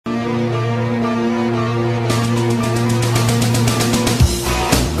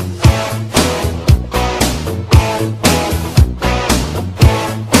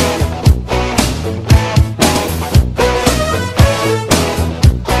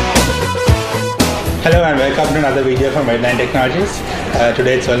Hello and welcome to another video from Redline Technologies.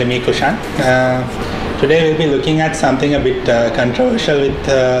 Today it's only me, Kushan. Today we'll be looking at something a bit controversial with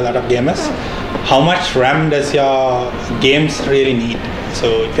a lot of gamers. How much RAM does your games really need?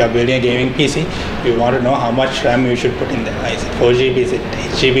 So if you are building a gaming PC, you want to know how much RAM you should put in there. Is it 4 GB? Is it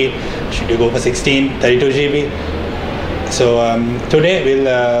 8 GB? Should you go for 16, 32 GB? So today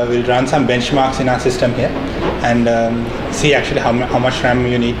we'll run some benchmarks in our system here and see actually how much RAM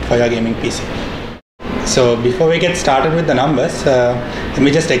you need for your gaming PC. So before we get started with the numbers, let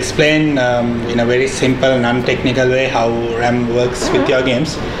me just explain in a very simple, non-technical way how RAM works with your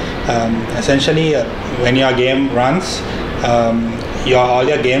games. Essentially, when your game runs, all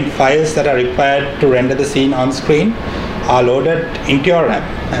your game files that are required to render the scene on screen are loaded into your RAM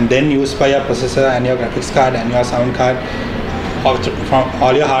and then used by your processor and your graphics card and your sound card from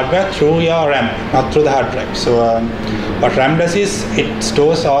all your hardware through your RAM, not through the hard drive. So what RAM does is it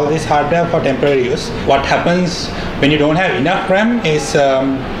stores all this hardware for temporary use. What happens when you don't have enough RAM is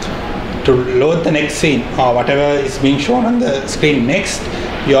to load the next scene or whatever is being shown on the screen next,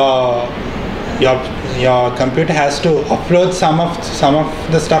 your computer has to offload some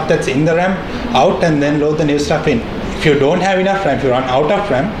of the stuff that's in the RAM out and then load the new stuff in. If you don't have enough RAM, if you run out of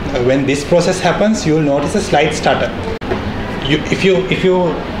RAM, when this process happens, you will notice a slight stutter. If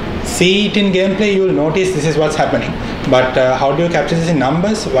you see it in gameplay, you will notice this is what's happening. But how do you capture this in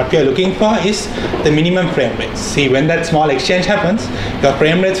numbers? What we are looking for is the minimum frame rates. See, when that small exchange happens, your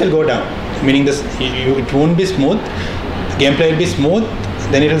frame rates will go down, meaning it won't be smooth. Gameplay will be smooth,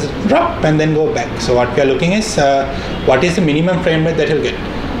 then it will drop and then go back. So what we are looking is what is the minimum frame rate that you'll get.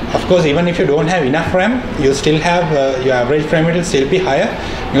 Of course, even if you don't have enough RAM, you still have your average frame rate will still be higher,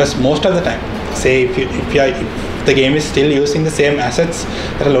 because most of the time, say if the game is still using the same assets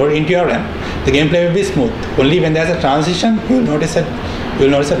that are loaded into your RAM, the gameplay will be smooth. Only when there's a transition, you'll notice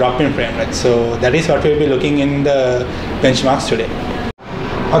a drop in frame rate. So that is what we'll be looking in the benchmarks today.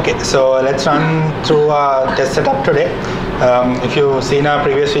 Okay, so let's run through our test setup today. If you've seen our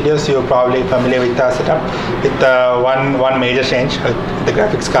previous videos, you're probably familiar with our setup with one major change, the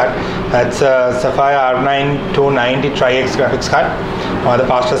graphics card. That's a Sapphire R9 290 Tri-X graphics card, one of the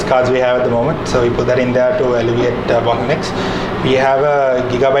fastest cards we have at the moment. So we put that in there to alleviate bottlenecks. We have a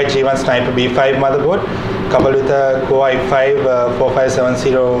Gigabyte G1 Sniper B5 motherboard coupled with a Core i5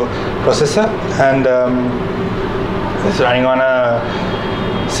 4570 processor, and it's running on a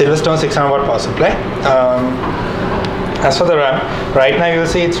Silverstone 600 watt power supply. As for the RAM, right now you'll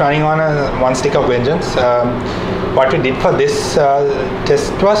see it's running on one stick of vengeance. What we did for this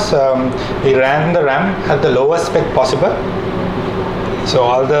test was we ran the RAM at the lowest spec possible. So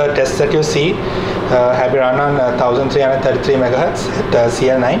all the tests that you see have been run on 1333 megahertz at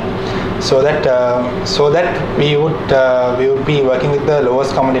CL9, so that we would be working with the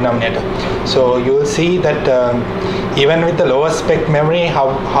lowest common denominator. So you will see that even with the lowest spec memory,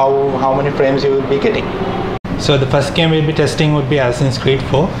 how many frames you will be getting. So the first game we'll be testing would be Assassin's Creed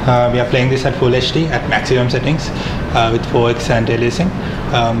 4. We are playing this at Full HD at maximum settings with 4x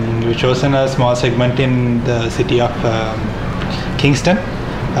anti-aliasing. We've chosen a small segment in the city of Kingston.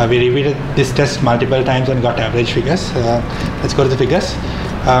 We repeated this test multiple times and got average figures. Let's go to the figures.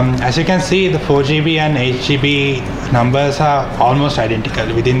 As you can see, the 4 GB and 8 GB numbers are almost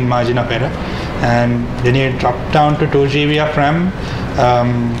identical within margin of error. And then you drop down to 2 GB of RAM.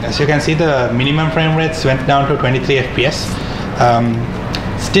 As you can see, the minimum frame rates went down to 23 FPS.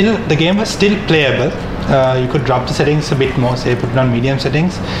 Still, the game was still playable. You could drop the settings a bit more, say put it on medium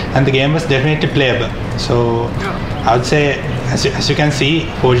settings, and the game was definitely playable. So I would say, as you can see,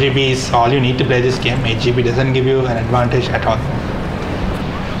 4 GB is all you need to play this game. 8 GB doesn't give you an advantage at all.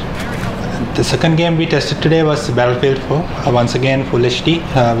 The second game we tested today was Battlefield 4. Once again, Full HD.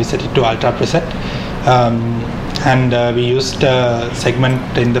 We set it to Ultra preset. And we used a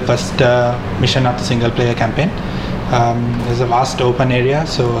segment in the first mission of the single player campaign. There's a vast open area,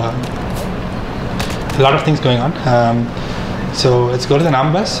 so a lot of things going on. So let's go to the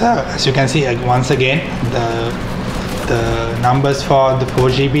numbers. As you can see, once again, the numbers for the 4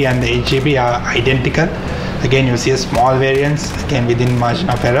 GB and the 8 GB are identical. Again, you see a small variance, again within margin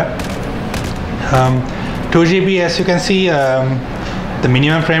of error. 2 GB, as you can see, the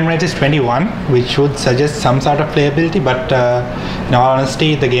minimum frame rate is 21, which would suggest some sort of playability, but in all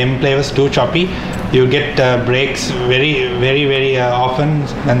honesty, the gameplay was too choppy. You get breaks very often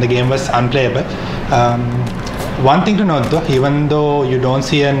when the game was unplayable. One thing to note though, even though you don't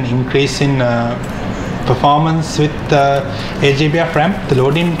see an increase in performance with 8 GB of RAM, the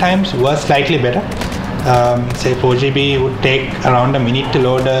loading times were slightly better. Say 4 GB would take around a minute to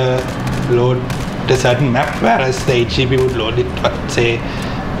load a certain map, whereas the 8 GB would load it, say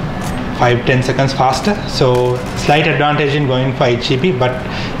 5-10 seconds faster. So slight advantage in going for 8GB, but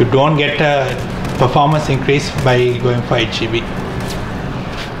you don't get a performance increase by going for 8GB.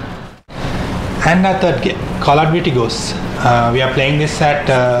 And our third game, Call of Duty Ghosts. We are playing this at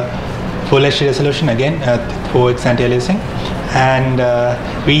full HD resolution again, 4x anti-aliasing. And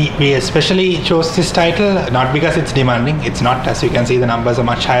we especially chose this title not because it's demanding. It's not. As you can see, the numbers are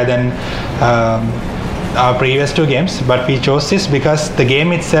much higher than our previous two games, but we chose this because the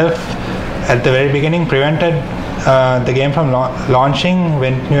game itself at the very beginning prevented the game from launching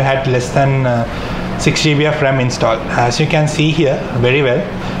when you had less than 6GB of RAM installed. As you can see here very well,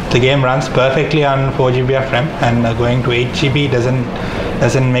 the game runs perfectly on 4GB of RAM, and going to 8GB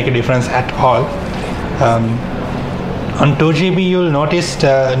doesn't make a difference at all. On 2GB you'll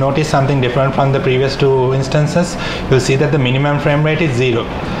notice something different from the previous two instances. You'll see that the minimum frame rate is 0.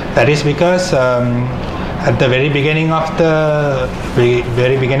 That is because at the very beginning of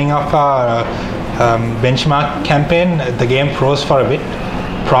our benchmark campaign, the game froze for a bit,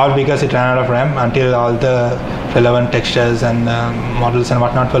 probably because it ran out of RAM until all the relevant textures and models and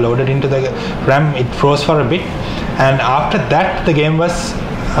whatnot were loaded into the RAM. It froze for a bit, and after that the game was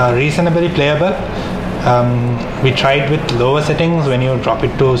reasonably playable. We tried with lower settings. When you drop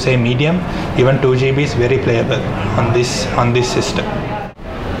it to say medium, even 2GB is very playable on this system.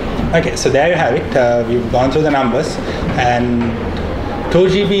 Okay, so there you have it. We've gone through the numbers, and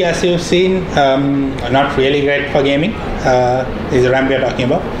 2GB, as you've seen, not really great for gaming. Is the RAM we are talking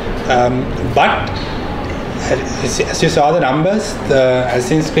about, but as you saw the numbers, the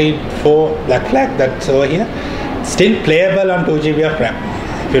Assassin's Creed 4 Black Flag that's over here, still playable on 2GB of RAM.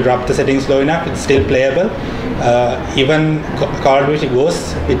 If you drop the settings low enough, it's still playable. Even Call of Duty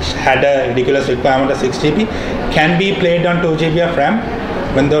Ghosts, which had a ridiculous requirement of 6GB, can be played on 2GB of RAM,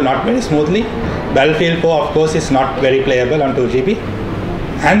 even though not very smoothly. Battlefield 4, of course, is not very playable on 2GB.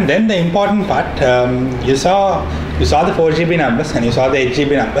 And then the important part, you saw the 4GB numbers and you saw the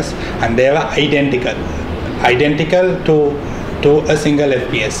 8GB numbers, and they were identical to a single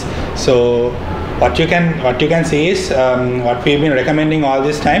FPS. So what you can see is what we've been recommending all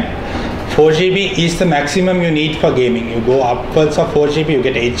this time. 4GB is the maximum you need for gaming. You go upwards of 4GB, you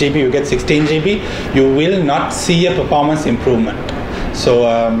get 8GB, you get 16GB, you will not see a performance improvement. So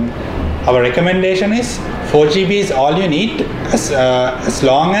our recommendation is 4GB is all you need, as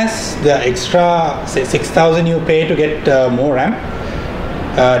long as the extra say 6,000 you pay to get more RAM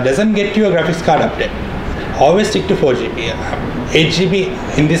doesn't get you a graphics card update. Always stick to 4GB.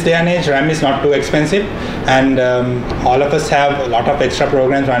 8GB in this day and age, RAM is not too expensive, and all of us have a lot of extra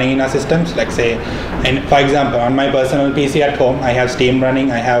programs running in our systems. Like say, for example, on my personal PC at home, I have Steam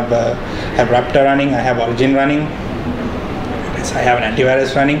running, I have Raptor running, I have Origin running, I have an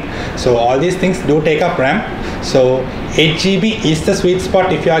antivirus running. So all these things do take up RAM. So 8GB is the sweet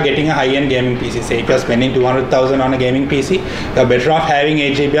spot if you are getting a high-end gaming PC. Say if you are spending 200,000 on a gaming PC, you are better off having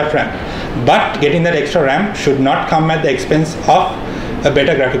 8GB of RAM. But getting that extra RAM should not come at the expense of a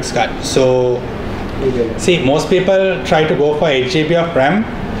better graphics card. So see, most people try to go for 8GB of RAM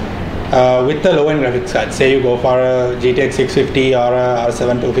with the low-end graphics card. Say you go for a GTX 650 or a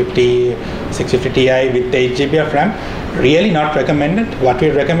R7 250, 650 Ti with 8GB of RAM. Really not recommended. What we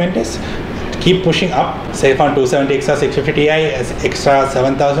recommend is keep pushing up. Say for 270X or 650 Ti, as extra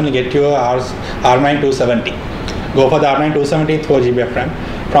 7,000 will get you a R9 270. Go for the R9 270 with 4GB of RAM.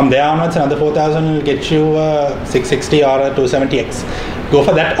 From there onwards, another 4,000 will get you a 660 or a 270X. Go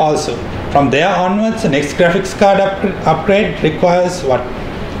for that also. From there onwards, the next graphics card upgrade requires what?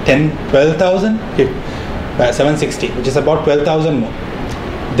 12,000? 760, which is about 12,000 more.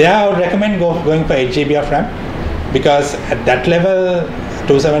 There I would recommend going for 8GB of RAM, because at that level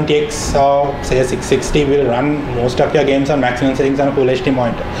 270X or say 660 will run most of your games on maximum settings on a full HD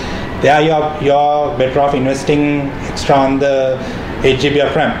monitor. There you're better off investing extra on the 8GB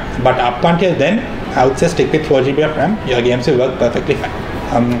of RAM. But up until then, I would say stick with 4GB of RAM. Your games will work perfectly fine.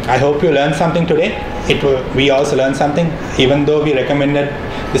 I hope you learned something today. We also learned something. Even though we recommended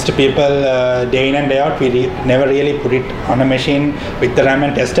this to people day in and day out, we never really put it on a machine with the RAM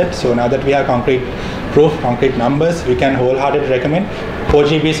and test it. So now that we have concrete proof, concrete numbers, we can wholeheartedly recommend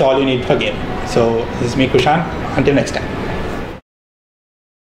 4GB is all you need for game. So this is me, Kushan. Until next time.